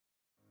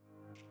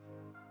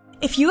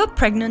If you are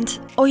pregnant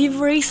or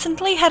you've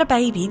recently had a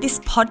baby, this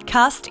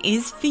podcast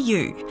is for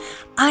you.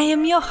 I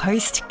am your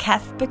host,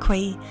 Kath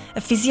Bequee,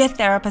 a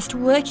physiotherapist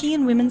working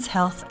in women's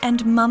health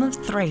and mum of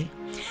 3.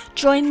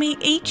 Join me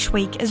each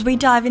week as we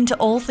dive into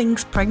all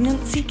things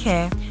pregnancy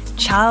care,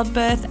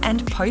 childbirth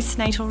and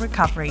postnatal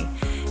recovery,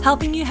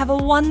 helping you have a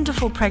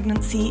wonderful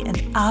pregnancy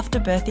and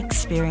afterbirth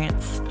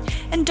experience.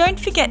 And don't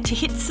forget to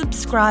hit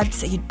subscribe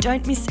so you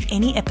don't miss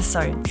any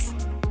episodes.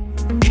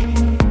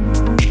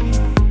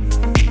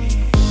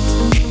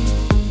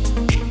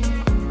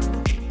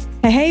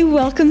 Hey,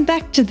 welcome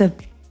back to the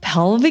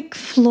Pelvic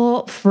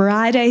Floor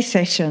Friday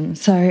session.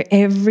 So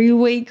every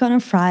week on a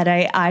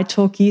Friday, I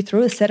talk you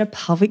through a set of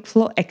pelvic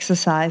floor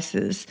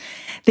exercises.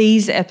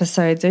 These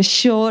episodes are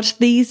short,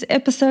 these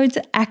episodes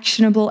are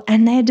actionable,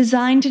 and they're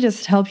designed to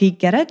just help you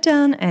get it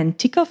done and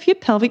tick off your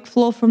pelvic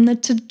floor from the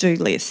to-do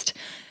list.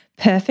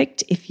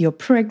 Perfect if you're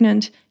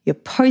pregnant, you're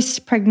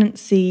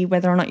post-pregnancy,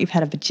 whether or not you've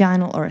had a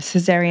vaginal or a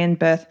cesarean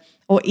birth,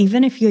 or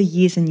even if you're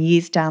years and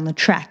years down the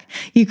track.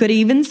 You could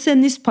even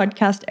send this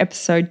podcast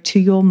episode to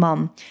your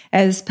mum,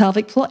 as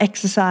pelvic floor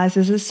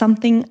exercises is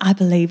something I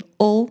believe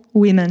all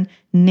women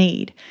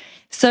need.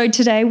 So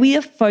today we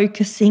are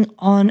focusing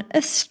on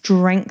a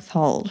strength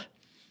hold.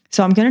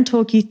 So I'm going to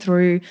talk you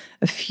through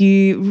a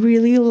few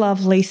really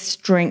lovely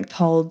strength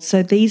holds.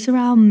 So these are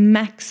our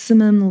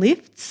maximum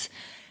lifts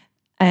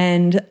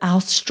and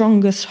our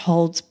strongest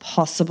holds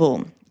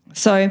possible.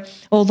 So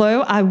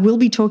although I will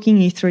be talking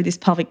you through this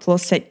pelvic floor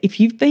set, if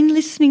you've been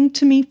listening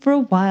to me for a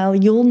while,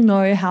 you'll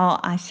know how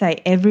I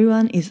say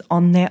everyone is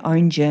on their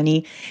own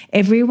journey.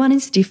 Everyone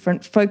is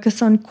different.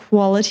 Focus on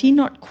quality,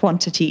 not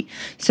quantity.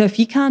 So if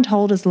you can't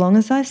hold as long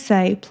as I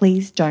say,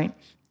 please don't.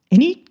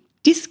 Any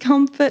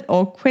discomfort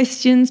or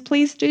questions,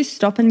 please do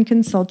stop and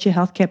consult your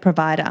healthcare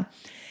provider.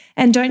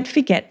 And don't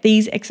forget,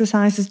 these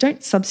exercises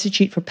don't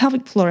substitute for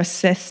pelvic floor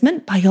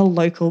assessment by your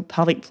local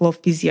pelvic floor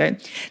physio.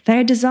 They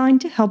are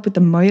designed to help with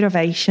the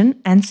motivation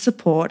and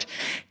support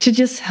to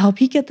just help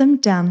you get them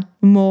done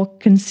more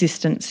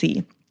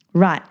consistency.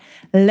 Right,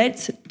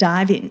 let's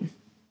dive in.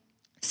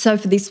 So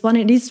for this one,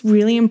 it is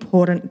really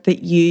important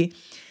that you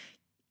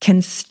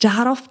can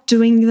start off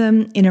doing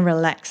them in a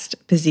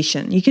relaxed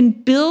position. You can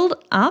build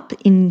up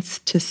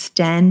into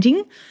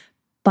standing,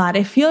 but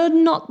if you're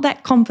not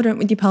that confident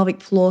with your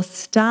pelvic floor,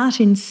 start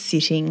in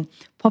sitting.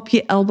 Pop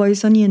your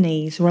elbows on your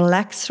knees,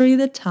 relax through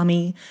the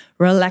tummy,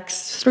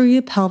 relax through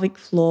your pelvic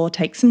floor,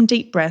 take some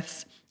deep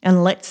breaths,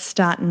 and let's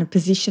start in a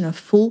position of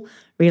full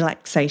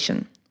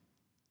relaxation.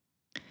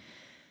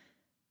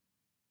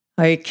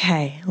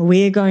 Okay,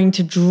 we're going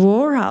to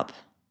draw up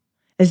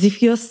as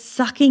if you're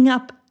sucking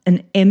up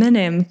an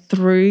M&M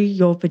through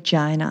your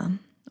vagina,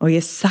 or you're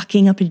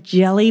sucking up a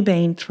jelly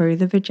bean through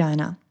the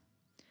vagina.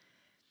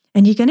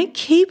 And you're going to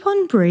keep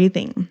on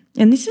breathing.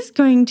 And this is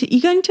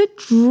you're going to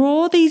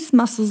draw these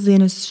muscles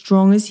in as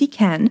strong as you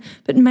can,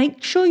 but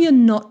make sure you're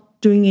not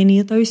doing any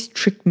of those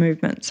trick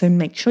movements. So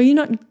make sure you're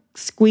not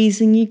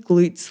squeezing your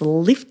glutes,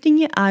 lifting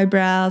your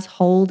eyebrows,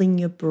 holding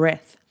your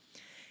breath.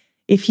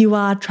 If you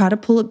are, try to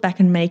pull it back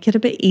and make it a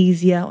bit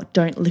easier, or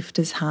don't lift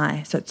as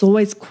high. So it's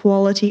always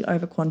quality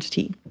over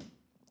quantity.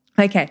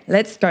 Okay,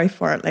 let's go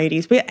for it,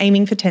 ladies. We're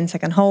aiming for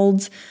 10-second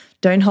holds.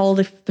 Don't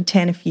hold it for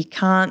 10 if you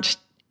can't.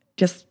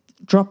 Just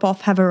drop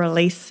off, have a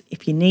release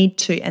if you need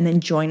to, and then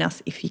join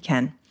us if you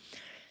can.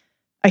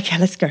 Okay,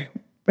 let's go.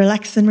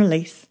 Relax and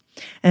release.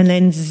 And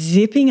then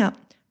zipping up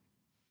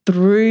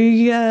through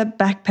your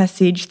back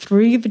passage,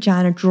 through your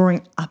vagina,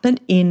 drawing up and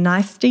in.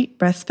 Nice deep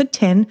breaths for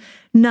 10,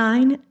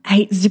 9,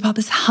 8. Zip up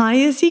as high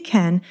as you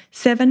can.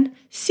 7,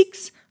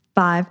 6,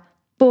 5,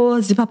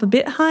 4. Zip up a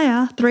bit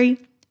higher. 3,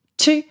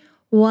 2,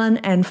 1.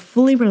 And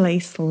fully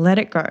release. Let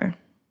it go.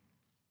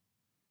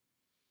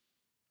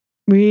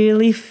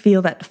 Really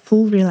feel that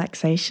full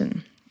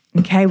relaxation.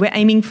 Okay, we're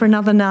aiming for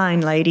another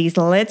 9, ladies.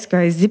 Let's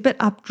go. Zip it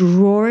up,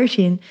 draw it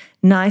in.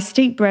 Nice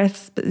deep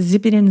breaths, but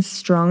zip it in as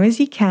strong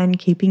as you can,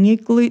 keeping your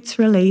glutes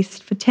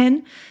released for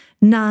 10,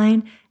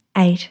 9,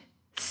 8,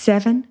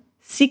 7,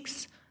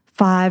 6,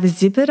 5.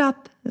 Zip it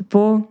up.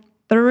 4,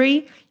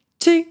 3,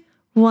 2,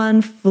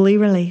 1. Fully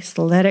release.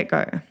 Let it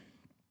go.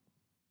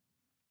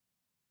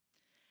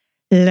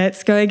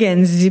 Let's go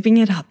again, zipping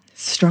it up.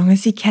 Strong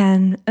as you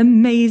can.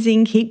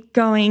 Amazing. Keep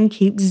going.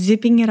 Keep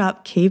zipping it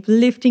up. Keep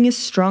lifting as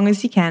strong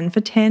as you can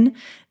for 10,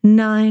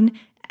 9,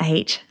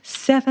 8,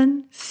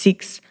 7,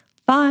 6,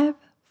 5,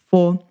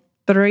 4,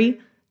 3,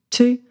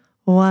 2,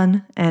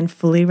 1, and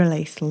fully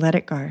release. Let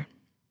it go.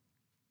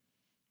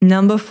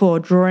 Number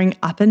 4, drawing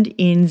up and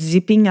in,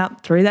 zipping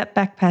up through that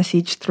back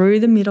passage, through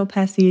the middle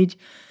passage.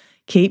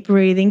 Keep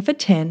breathing for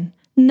 10,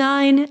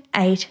 9,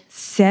 8,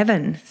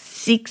 7,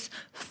 6,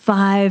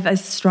 5,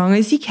 as strong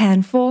as you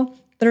can. 4,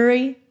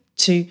 3,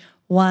 2,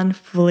 1,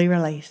 fully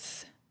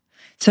release.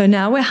 So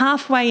now we're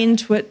halfway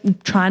into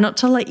it. Try not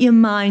to let your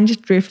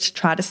mind drift.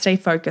 Try to stay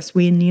focused.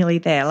 We're nearly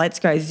there. Let's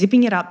go.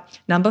 Zipping it up.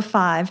 Number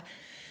 5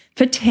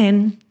 for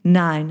 10,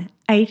 9,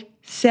 8,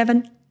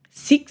 7,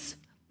 6,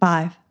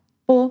 5,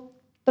 4,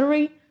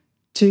 3,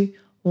 2,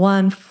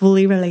 1.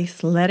 Fully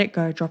release. Let it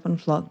go. Drop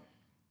and flop.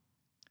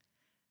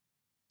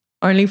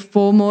 Only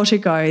 4 more to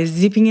go,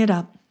 zipping it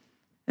up.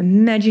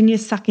 Imagine you're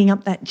sucking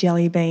up that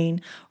jelly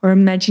bean, or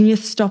imagine you're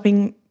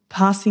stopping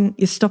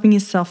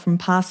yourself from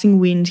passing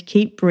wind.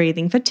 Keep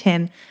breathing for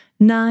 10,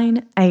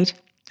 9, 8,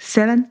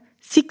 7,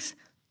 6,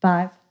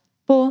 5,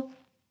 4,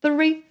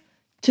 3,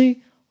 2,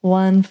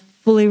 1.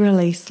 Fully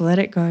release. Let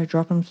it go.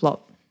 Drop and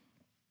flop.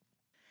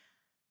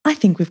 I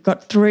think we've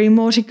got 3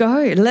 more to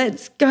go.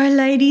 Let's go,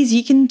 ladies.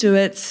 You can do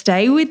it.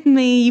 Stay with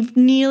me. You've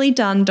nearly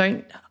done.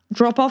 Don't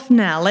drop off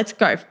now. Let's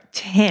go.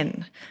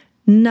 10,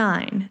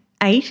 9,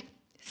 8,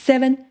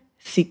 7,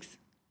 6,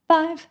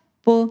 5,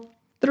 4,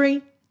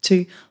 3,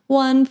 2,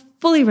 1.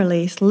 Fully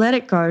release. Let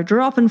it go.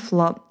 Drop and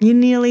flop. You're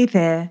nearly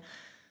there.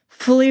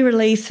 Fully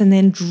release and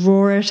then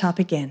draw it up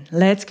again.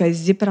 Let's go.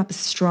 Zip it up as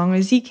strong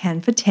as you can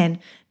for 10,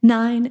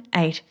 9,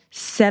 8,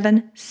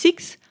 7,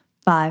 6,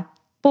 5,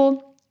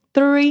 4,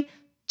 3,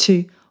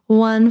 2,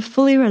 1.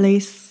 Fully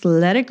release.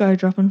 Let it go.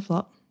 Drop and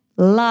flop.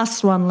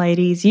 Last one,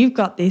 ladies. You've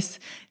got this.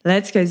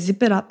 Let's go.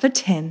 Zip it up for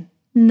 10,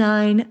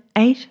 9,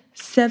 8,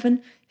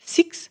 7,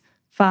 6,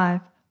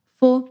 5,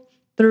 4,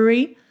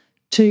 3,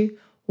 2,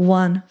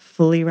 1.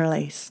 Fully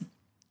release.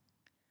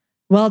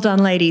 Well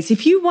done, ladies.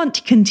 If you want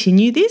to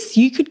continue this,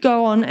 you could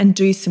go on and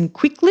do some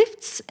quick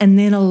lifts and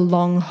then a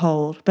long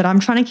hold. But I'm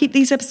trying to keep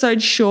these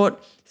episodes short,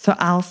 so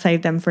I'll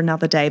save them for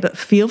another day. But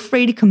feel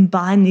free to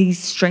combine these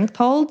strength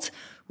holds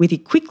with your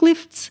quick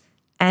lifts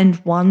and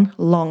one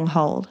long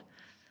hold.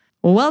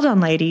 Well done,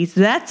 ladies.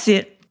 That's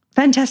it.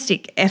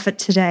 Fantastic effort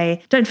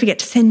today. Don't forget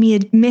to send me a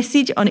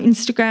message on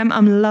Instagram.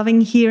 I'm loving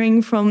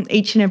hearing from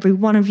each and every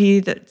one of you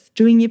that's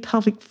doing your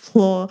pelvic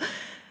floor.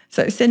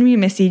 So send me a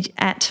message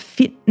at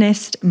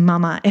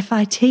fitnessmama,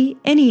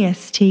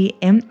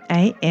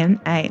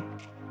 FITNESTMAMA.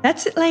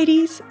 That's it,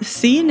 ladies.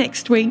 See you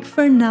next week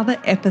for another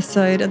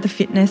episode of the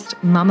Fitness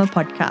Mama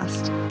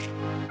podcast.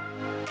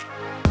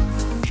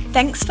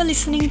 Thanks for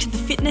listening to the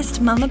Fitness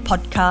Mama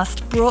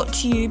podcast, brought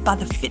to you by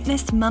the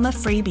Fitness Mama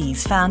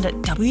freebies found at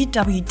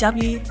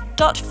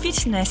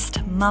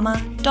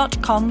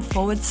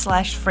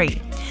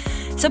www.fitnessmama.com/free.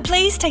 So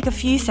please take a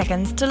few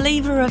seconds to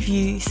leave a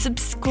review,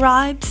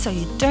 subscribe so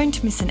you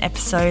don't miss an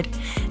episode,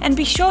 and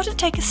be sure to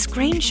take a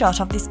screenshot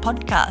of this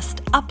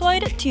podcast,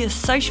 upload it to your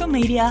social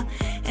media,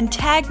 and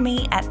tag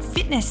me at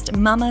Fitness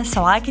Mama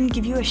so I can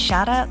give you a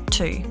shout out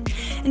too.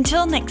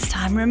 Until next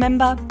time,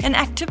 remember, an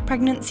active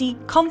pregnancy,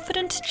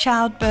 confident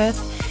childbirth,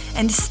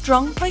 and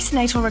strong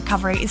postnatal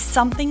recovery is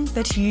something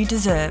that you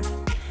deserve.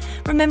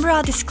 Remember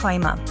our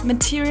disclaimer,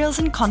 materials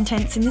and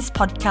contents in this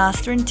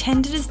podcast are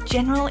intended as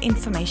general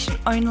information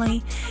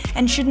only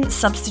and shouldn't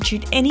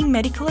substitute any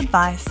medical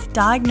advice,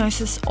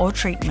 diagnosis or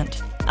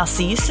treatment. I'll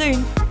see you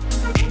soon.